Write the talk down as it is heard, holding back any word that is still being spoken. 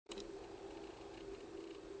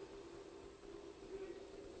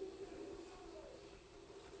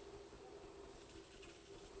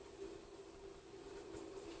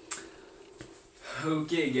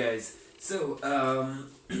Okay guys, so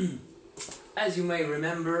as you may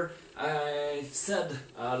remember, I've said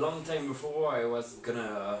a long time before I was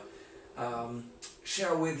gonna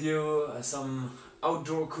share with you some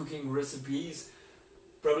outdoor cooking recipes.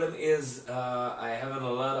 Problem is I haven't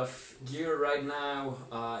a lot of gear right now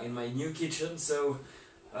in my new kitchen, so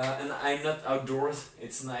and I'm not outdoors,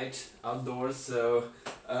 it's night outdoors, so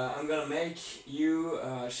I'm gonna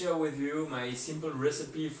share with you my simple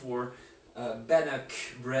recipe for bannock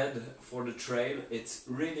bread for the trail. It's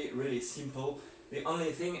really simple. The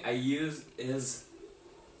only thing I use is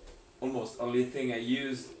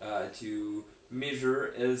to measure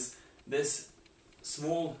is this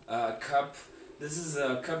small cup. This is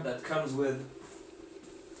a cup that comes with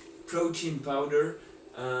protein powder,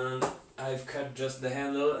 and I've cut just the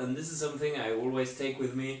handle, and this is something I always take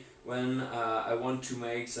with me when I want to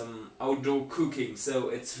make some outdoor cooking. So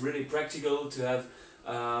it's really practical to have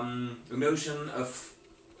a notion of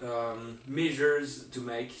measures to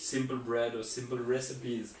make simple bread or simple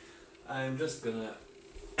recipes. I'm just gonna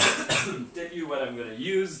tell you what I'm gonna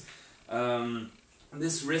use.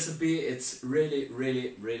 This recipe, it's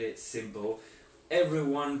really simple.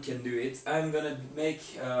 Everyone can do it. I'm gonna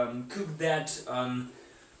cook that on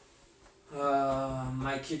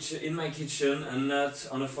in my kitchen and not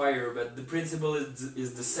on a fire, but the principle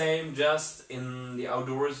is the same. Just in the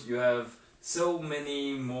outdoors you have so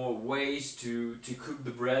many more ways to cook the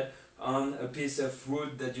bread on a piece of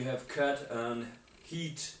wood that you have cut and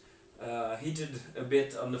heated a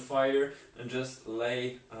bit on the fire, and just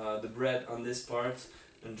lay the bread on this part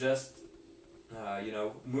and just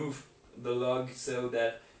move the log so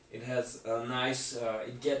that it has a nice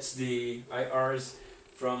it gets the IRs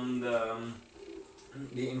from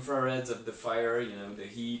the infrareds of the fire, the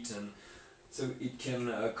heat, and so it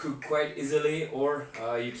can cook quite easily. Or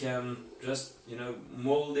you can just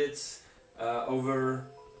mold it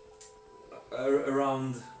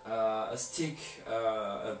around a stick,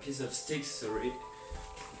 a piece of stick, sorry.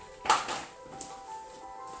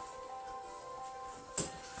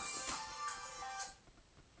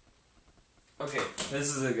 Okay,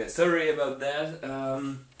 this is okay. Sorry about that.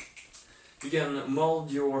 You can mold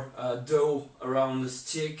your dough around the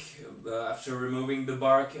stick after removing the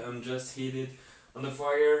bark and just heat it on the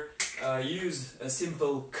fire. Use a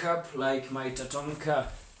simple cup like my Tatonka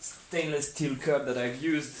stainless steel cup that I've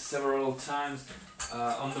used several times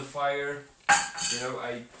on the fire.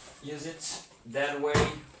 I use it that way.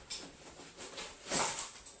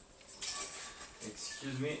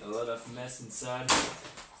 Excuse me, a lot of mess inside.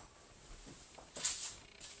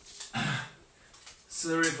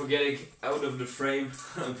 Sorry for getting out of the frame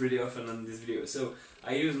pretty often on this video. So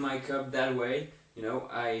I use my cup that way.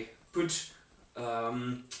 I put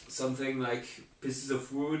something like pieces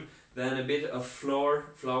of wood, then a bit of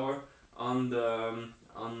flour on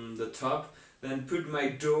the top, then put my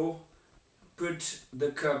dough, put the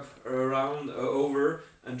cup around over,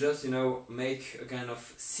 and just make a kind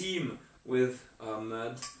of seam with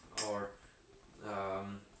mud or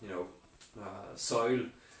soil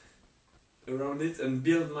around it, and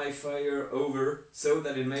build my fire over so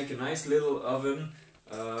that it make a nice little oven.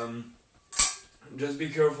 Just be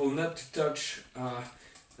careful not to touch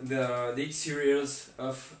the exteriors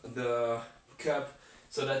of the cup,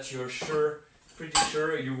 so that you're pretty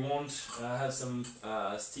sure you won't have some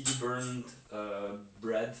sticky burned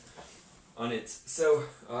bread on it. So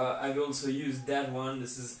I've also used that one.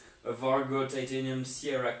 This is a Vargo titanium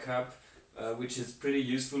Sierra cup, which is pretty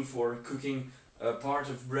useful for cooking a part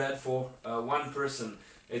of bread for one person.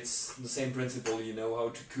 It's the same principle, you know how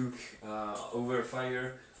to cook over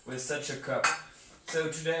fire with such a cup. So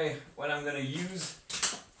today what I'm gonna use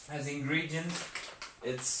as ingredient,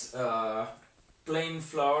 it's plain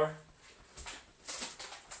flour,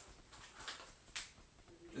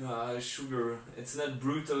 sugar. It's not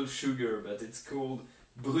brutal sugar, but it's called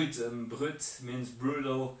brut. Brut means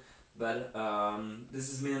brutal, but this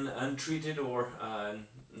is mean untreated or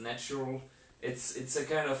natural. It's a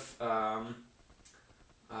kind of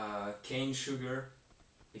cane sugar,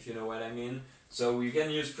 if you know what I mean. So you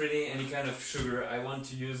can use any kind of sugar. I want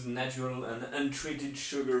to use natural and untreated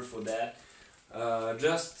sugar for that.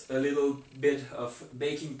 Just a little bit of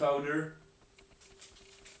baking powder,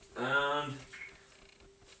 and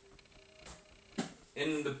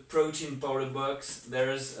in the protein powder box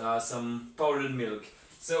there's some powdered milk.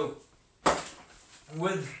 So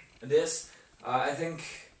with this, I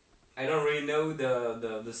think, I don't really know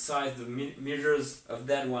the size, the measures of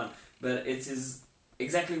that one, but it is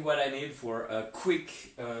exactly what I need for a quick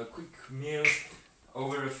meal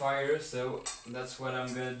over a fire. So that's what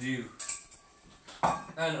I'm gonna do.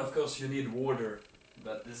 And of course you need water,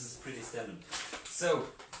 but this is pretty standard. So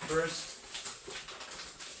first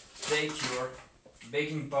take your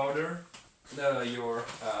baking powder, your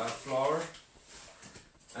flour,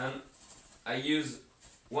 and I use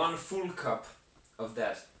 1 full cup of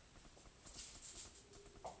that.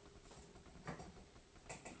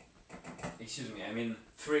 Excuse me, I mean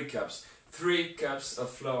 3 cups. 3 cups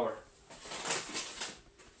of flour.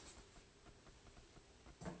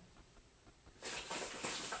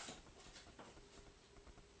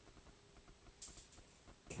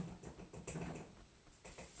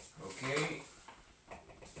 Okay.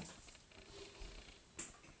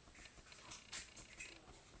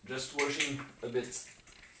 Just washing a bit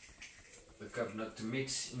the cup not to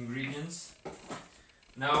mix ingredients.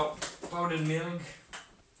 Now powdered milk,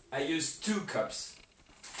 I use 2 cups.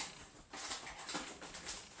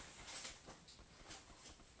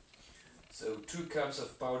 So 2 cups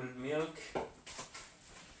of powdered milk.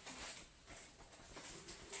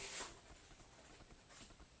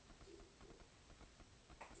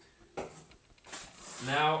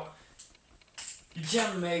 Now you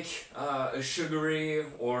can make a sugary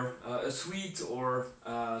or a sweet or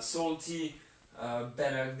salty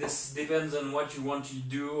bannock. This depends on what you want to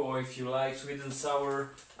do, or if you like sweet and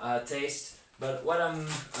sour taste. But what I'm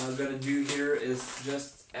gonna do here is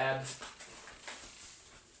just add,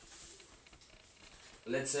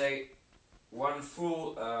 let's say, 1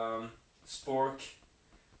 full spork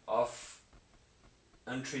of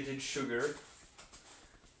untreated sugar,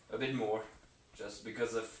 a bit more, just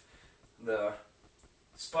because of the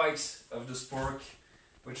spikes of the spork,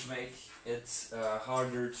 which make it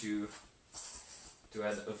harder to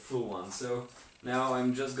add a full one. So now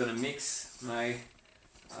I'm just gonna mix my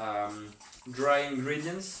dry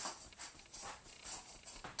ingredients,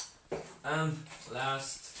 and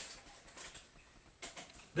last,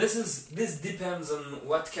 this depends on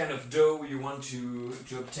what kind of dough you want to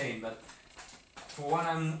obtain, but for what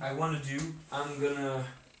I want to do, I'm gonna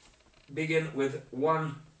begin with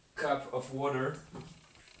 1 cup of water,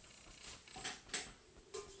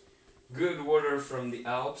 good water from the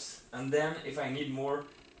Alps, and then if I need more,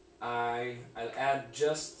 I'll add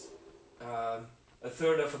just a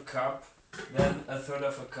third of a cup, then a third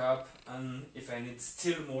of a cup, and if I need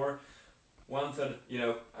still more, 1/3. You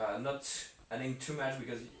know, not adding too much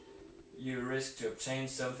because you risk to obtain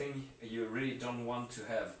something you really don't want to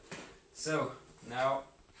have. So now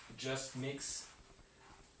just mix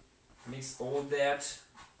all that.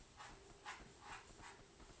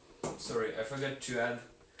 Sorry, I forgot to add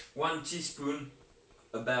 1 teaspoon,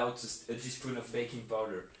 about a teaspoon of baking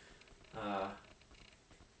powder.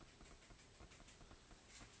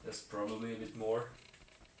 That's probably a bit more.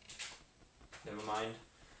 Never mind.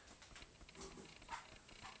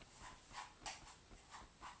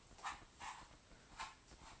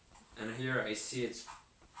 And here I see it's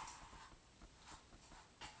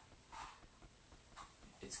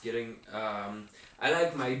getting. I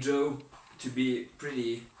like my dough to be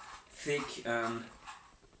pretty thick and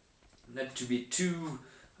not to be too,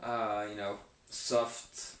 you know,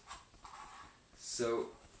 soft. So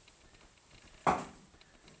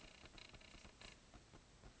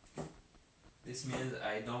this means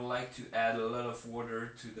I don't like to add a lot of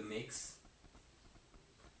water to the mix.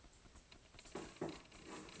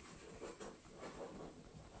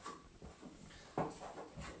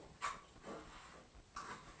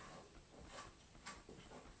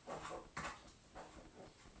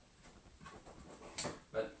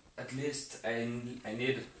 But at least I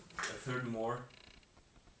need a third more.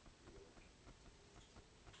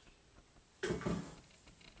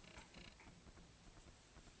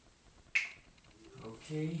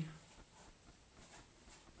 Okay.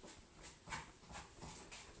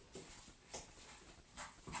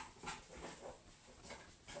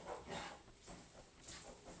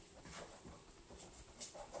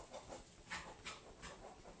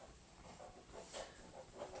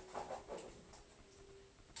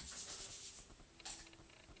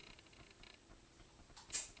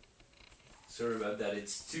 Sorry about that,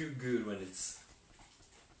 it's too good when it's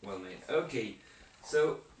well made. Okay,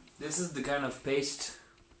 so this is the kind of paste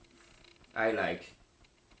I like.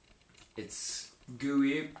 It's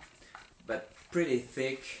gooey, but pretty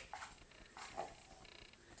thick.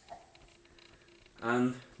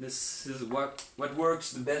 And this is what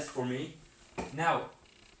works the best for me. Now,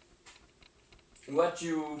 what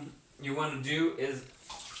you want to do is,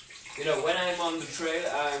 you know, when I'm on the trail,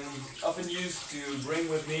 I'm often used to bring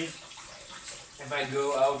with me, if I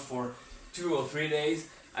go out for 2 or 3 days,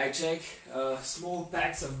 I take small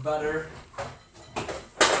packs of butter,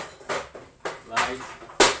 like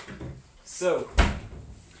so.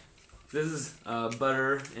 This is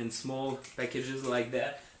butter in small packages like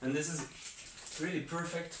that, and this is it's really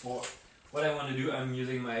perfect for what I want to do. I'm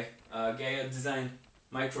using my Gaia Design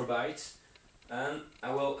microbite, and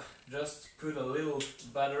I will just put a little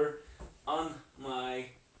butter on my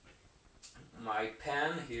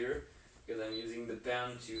pan here, because I'm using the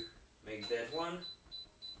pan to make that one.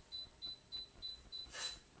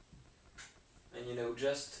 And you know,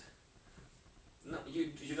 just no,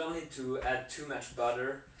 you don't need to add too much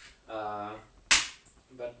butter,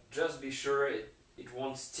 but just be sure it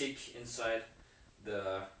won't stick inside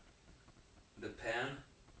the pan.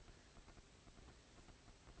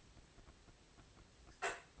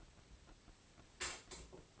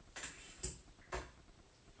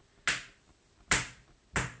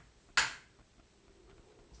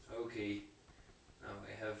 Okay, now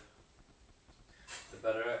I have the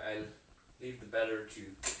butter. I'll leave the butter to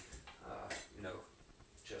you know,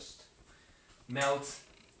 just melt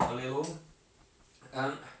a little,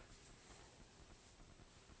 and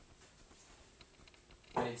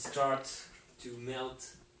when it starts to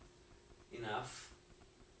melt enough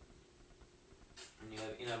and you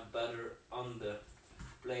have enough butter on the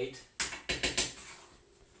plate,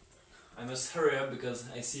 I must hurry up because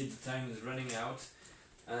I see the time is running out,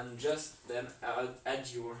 and just then I'll add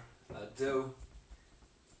your dough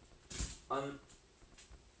on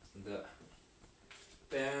the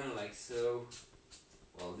pan like so.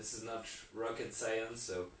 Well, this is not rocket science,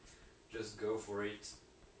 so just go for it.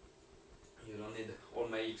 You don't need all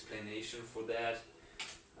my explanation for that.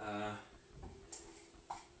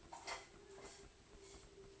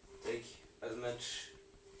 Take as much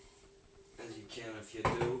as you can of your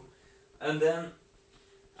dough, and then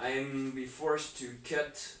I'm be forced to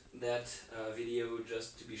cut that video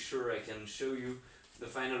just to be sure I can show you the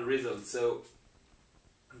final result. So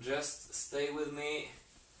just stay with me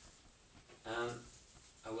and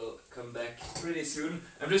I will come back pretty soon.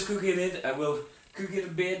 I'm just cooking it. I will cook it a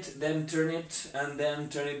bit, then turn it, and then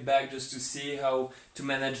turn it back just to see how to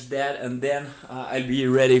manage that, and then I'll be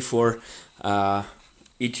ready for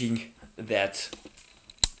eating that.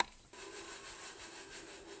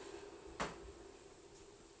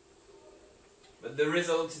 But the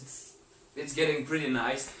result, it's getting pretty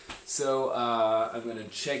nice, so I'm gonna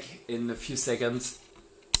check in a few seconds.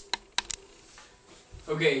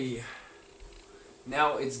 Okay,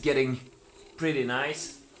 now it's getting pretty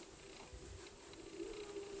nice.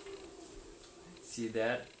 See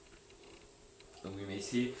that? And we may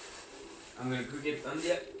see. I'm gonna cook it on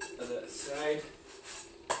the other side,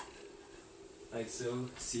 like so.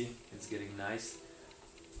 See, it's getting nice.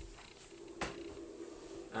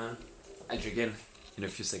 And I'll check in a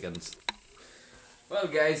few seconds. Well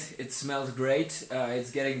guys, it smells great.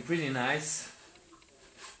 It's getting pretty nice.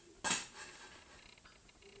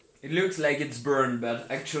 It looks like it's burned, but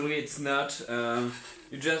actually it's not.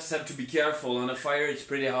 You just have to be careful. On a fire it's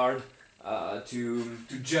pretty hard to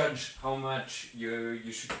judge how much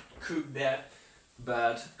you should cook that.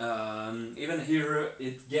 But even here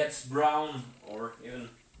it gets brown or even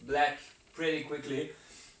black pretty quickly.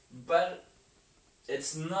 But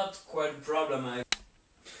it's not quite a problem.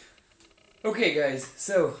 Okay guys,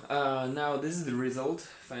 so now this is the result,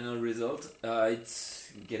 final result.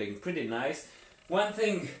 It's getting pretty nice. One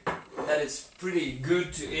thing that is pretty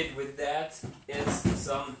good to eat with that is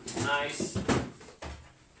some nice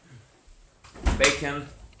bacon,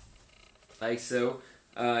 like so.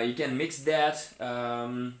 You can mix that,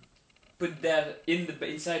 put that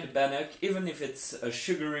inside the bannock, even if it's a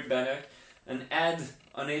sugary bannock, and add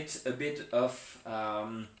on it a bit of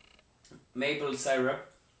maple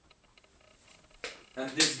syrup. And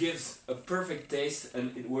this gives a perfect taste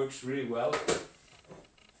and it works really well.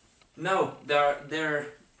 Now,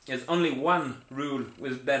 there is only one rule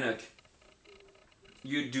with bannock.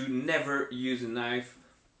 You do never use a knife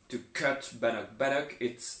to cut bannock. Bannock,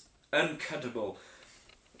 it's uncuttable.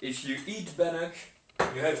 If you eat bannock,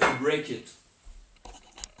 you have to break it.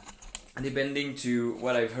 Depending to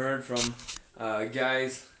what I've heard from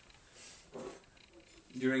guys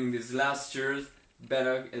during these last years,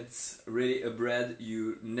 bannock, it's really a bread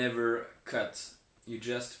you never cut. You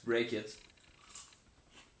just break it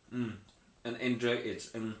and enjoy it.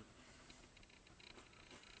 And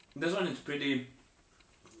this one is pretty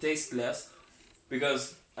tasteless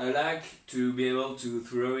because I like to be able to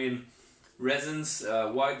throw in raisins,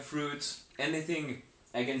 wild fruits, anything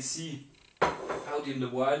I can see out in the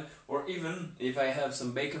wild, or even if I have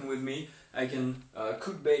some bacon with me, I can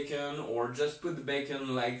cook bacon or just put the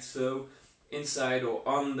bacon like so inside or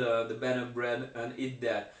on the bannock bread and eat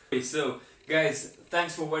that. Okay, so guys,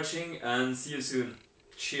 thanks for watching and see you soon.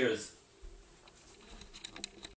 Cheers!